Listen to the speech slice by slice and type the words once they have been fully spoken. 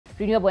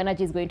renewable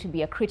energy is going to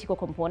be a critical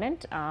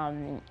component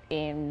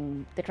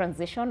in the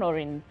transition or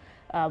in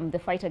the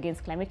fight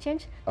against climate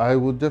change? I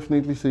would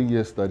definitely say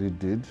yes, that it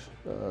did.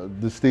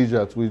 The stage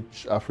at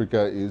which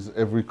Africa is,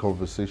 every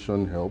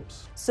conversation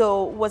helps.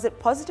 So was it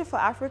positive for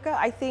Africa?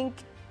 I think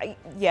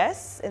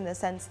yes, in the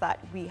sense that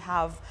we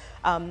have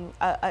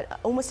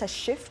almost a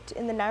shift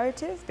in the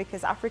narrative,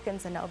 because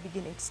Africans are now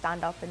beginning to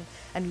stand up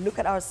and look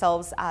at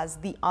ourselves as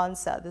the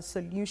answer, the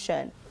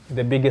solution.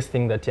 The biggest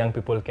thing that young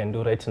people can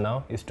do right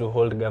now is to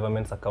hold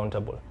governments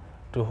accountable,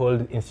 to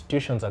hold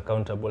institutions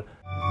accountable.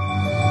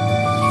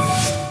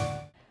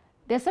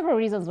 There are several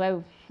reasons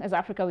why, as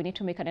Africa, we need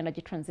to make an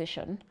energy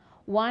transition.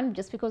 One,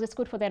 just because it's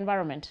good for the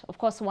environment. Of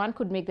course, one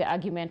could make the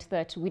argument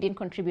that we didn't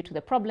contribute to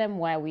the problem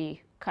why we're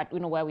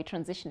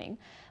transitioning.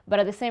 But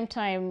at the same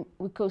time,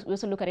 we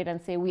also look at it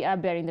and say we are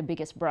bearing the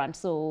biggest brunt.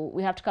 So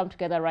we have to come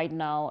together right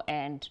now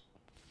and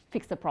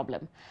fix the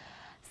problem.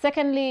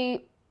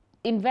 Secondly,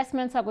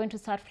 investments are going to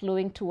start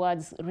flowing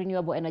towards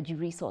renewable energy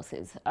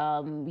resources.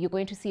 You're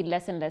going to see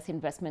less and less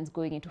investments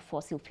going into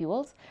fossil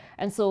fuels.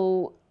 And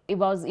so if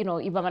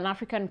I'm an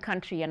African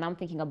country and I'm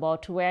thinking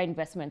about where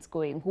investments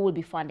going, who will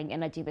be funding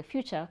energy in the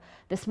future,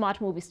 the smart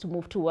move is to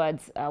move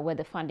towards where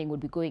the funding would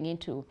be going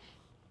into.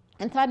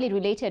 And thirdly,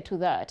 related to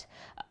that,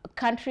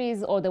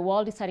 countries or the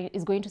world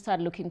is going to start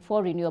looking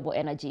for renewable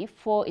energy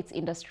for its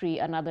industry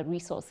and other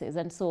resources.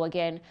 And so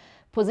again,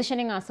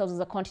 positioning ourselves as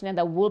a continent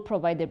that will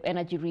provide the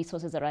energy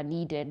resources that are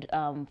needed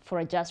for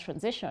a just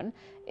transition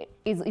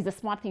is a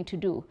smart thing to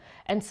do.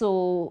 And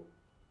so,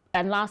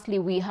 and lastly,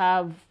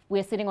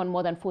 we're sitting on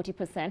more than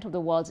 40% of the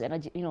world's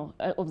energy,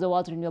 of the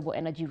world's renewable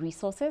energy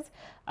resources.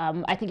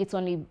 I think it's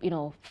only,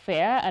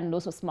 fair and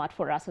also smart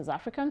for us as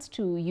Africans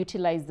to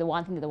utilize the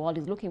one thing that the world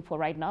is looking for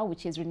right now,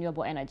 which is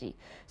renewable energy.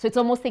 So it's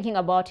almost thinking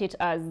about it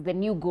as the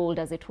new gold,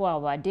 as it were,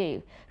 of our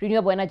day.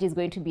 Renewable energy is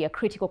going to be a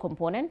critical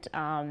component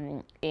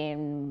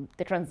in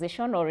the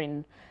transition or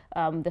in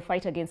the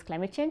fight against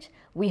climate change.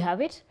 We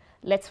have it.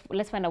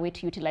 Let's find a way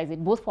to utilize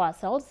it, both for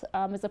ourselves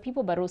as a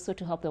people, but also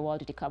to help the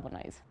world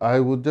decarbonize. I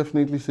would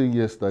definitely say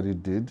yes, that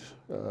it did.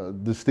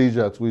 The stage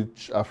at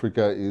which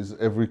Africa is,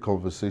 every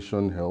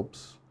conversation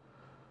helps.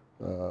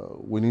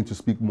 We need to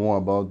speak more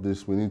about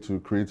this. We need to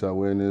create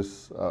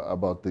awareness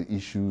about the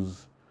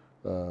issues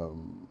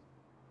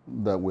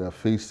that we are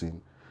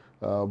facing.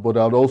 But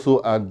I'd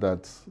also add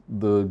that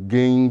the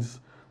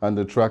gains and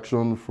the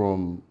traction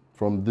from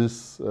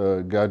these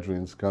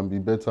gatherings can be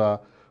better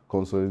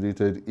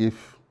consolidated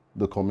if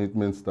the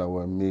commitments that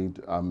were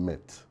made are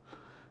met.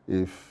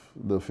 If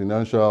the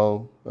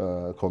financial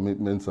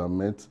commitments are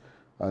met,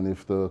 and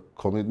if the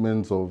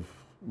commitments of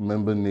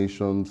member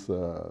nations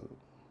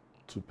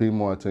to pay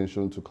more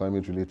attention to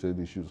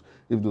climate-related issues,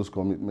 if those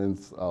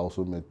commitments are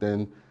also met,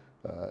 then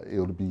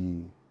it'll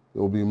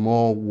be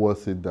more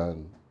worth it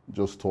than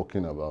just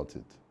talking about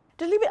it.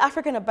 To leave it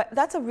African,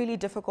 that's a really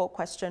difficult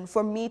question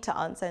for me to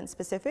answer in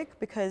specific,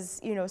 because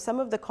some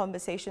of the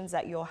conversations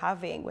that you're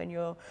having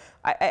when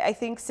I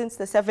think since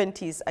the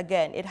 70s,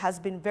 again, it has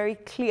been very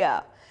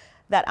clear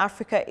that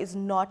Africa is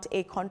not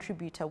a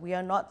contributor. We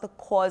are not the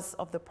cause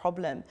of the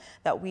problem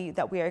that we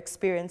are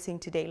experiencing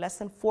today. Less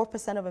than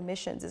 4% of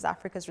emissions is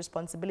Africa's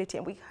responsibility.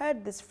 And we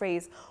heard this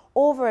phrase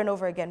over and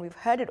over again. We've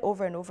heard it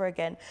over and over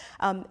again.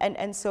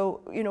 And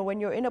so, when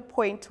you're in a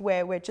point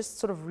where we're just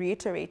sort of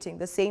reiterating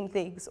the same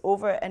things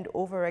over and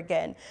over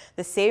again,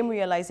 the same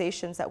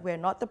realizations that we're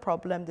not the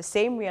problem, the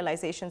same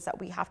realizations that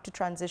we have to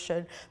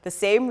transition, the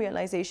same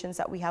realizations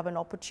that we have an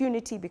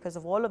opportunity because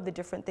of all of the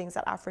different things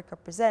that Africa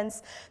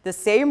presents, the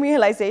same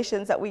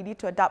realizations that we need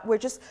to adapt. We're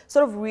just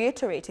sort of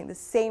reiterating the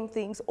same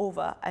things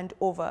over and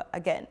over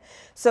again.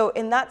 So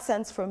in that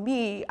sense, for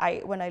me,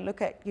 when I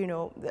look at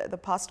the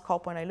past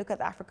COP, when I look at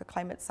the Africa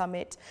Climate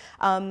Summit,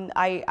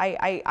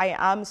 I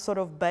am sort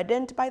of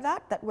burdened by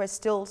that we're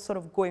still sort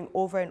of going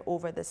over and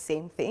over the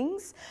same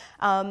things.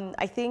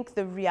 I think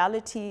the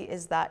reality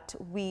is that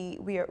we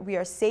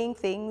are saying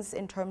things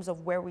in terms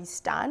of where we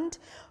stand,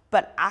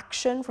 but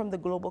action from the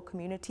global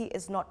community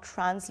is not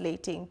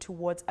translating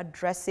towards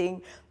addressing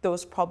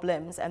those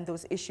problems and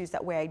those issues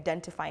that we're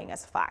identifying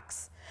as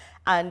facts.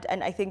 And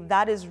I think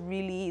that is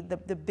really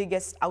the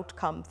biggest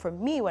outcome for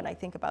me when I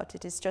think about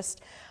it, is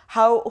just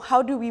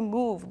how do we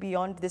move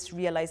beyond these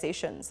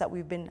realizations that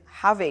we've been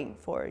having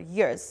for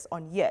years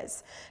on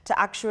years to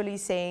actually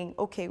saying,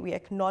 okay, we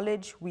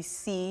acknowledge, we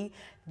see,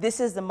 this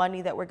is the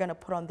money that we're going to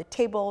put on the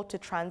table to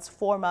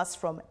transform us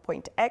from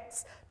point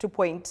X to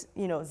point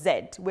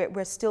Z.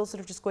 We're still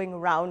sort of just going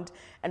around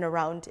and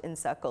around in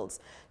circles.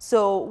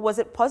 So was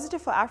it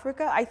positive for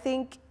Africa? I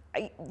think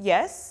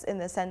yes, in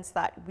the sense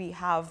that we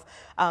have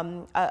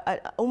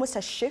almost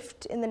a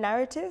shift in the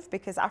narrative,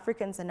 because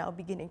Africans are now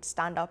beginning to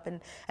stand up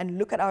and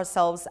look at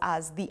ourselves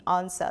as the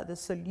answer, the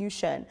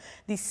solution,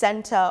 the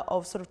center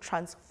of sort of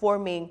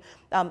transforming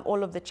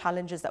all of the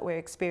challenges that we're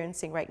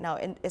experiencing right now,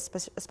 and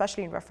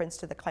especially in reference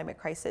to the climate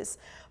crisis.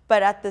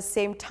 But at the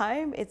same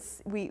time,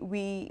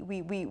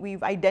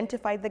 we've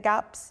identified the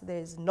gaps.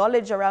 There's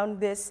knowledge around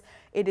this.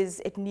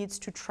 it needs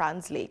to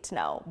translate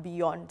now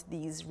beyond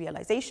these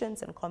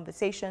realizations and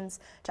conversations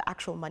to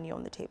actual money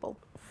on the table?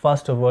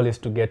 First of all is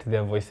to get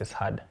their voices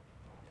heard.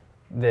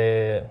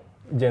 The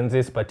Gen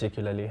Zs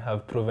particularly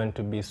have proven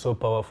to be so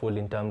powerful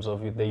in terms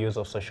of the use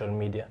of social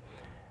media.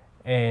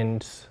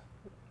 And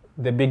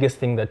the biggest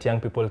thing that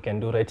young people can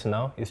do right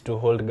now is to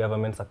hold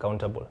governments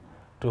accountable,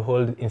 to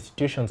hold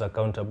institutions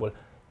accountable.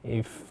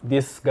 If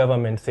this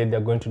government said they're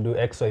going to do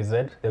X, Y,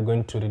 Z, they're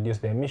going to reduce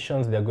their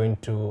emissions,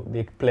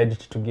 they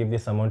pledged to give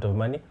this amount of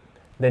money,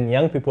 then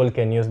young people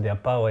can use their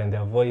power and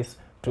their voice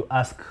to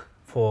ask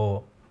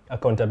for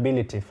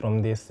accountability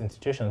from these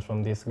institutions,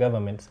 from these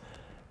governments.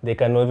 They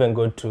can even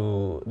go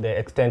to the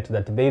extent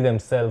that they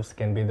themselves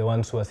can be the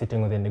ones who are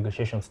sitting on the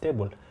negotiations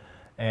table.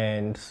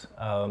 And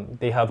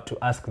they have to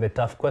ask the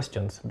tough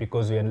questions,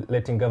 because we are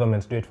letting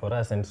governments do it for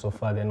us, and so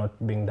far they're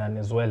not being done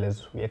as well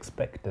as we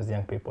expect as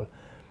young people.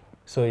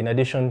 So in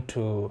addition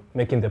to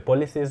making the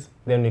policies,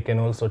 then we can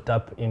also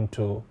tap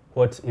into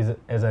what is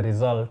as a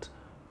result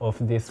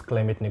of these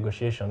climate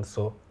negotiations.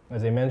 So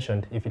as I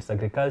mentioned, if it's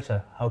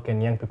agriculture, how can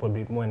young people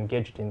be more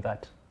engaged in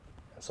that,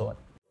 and so on.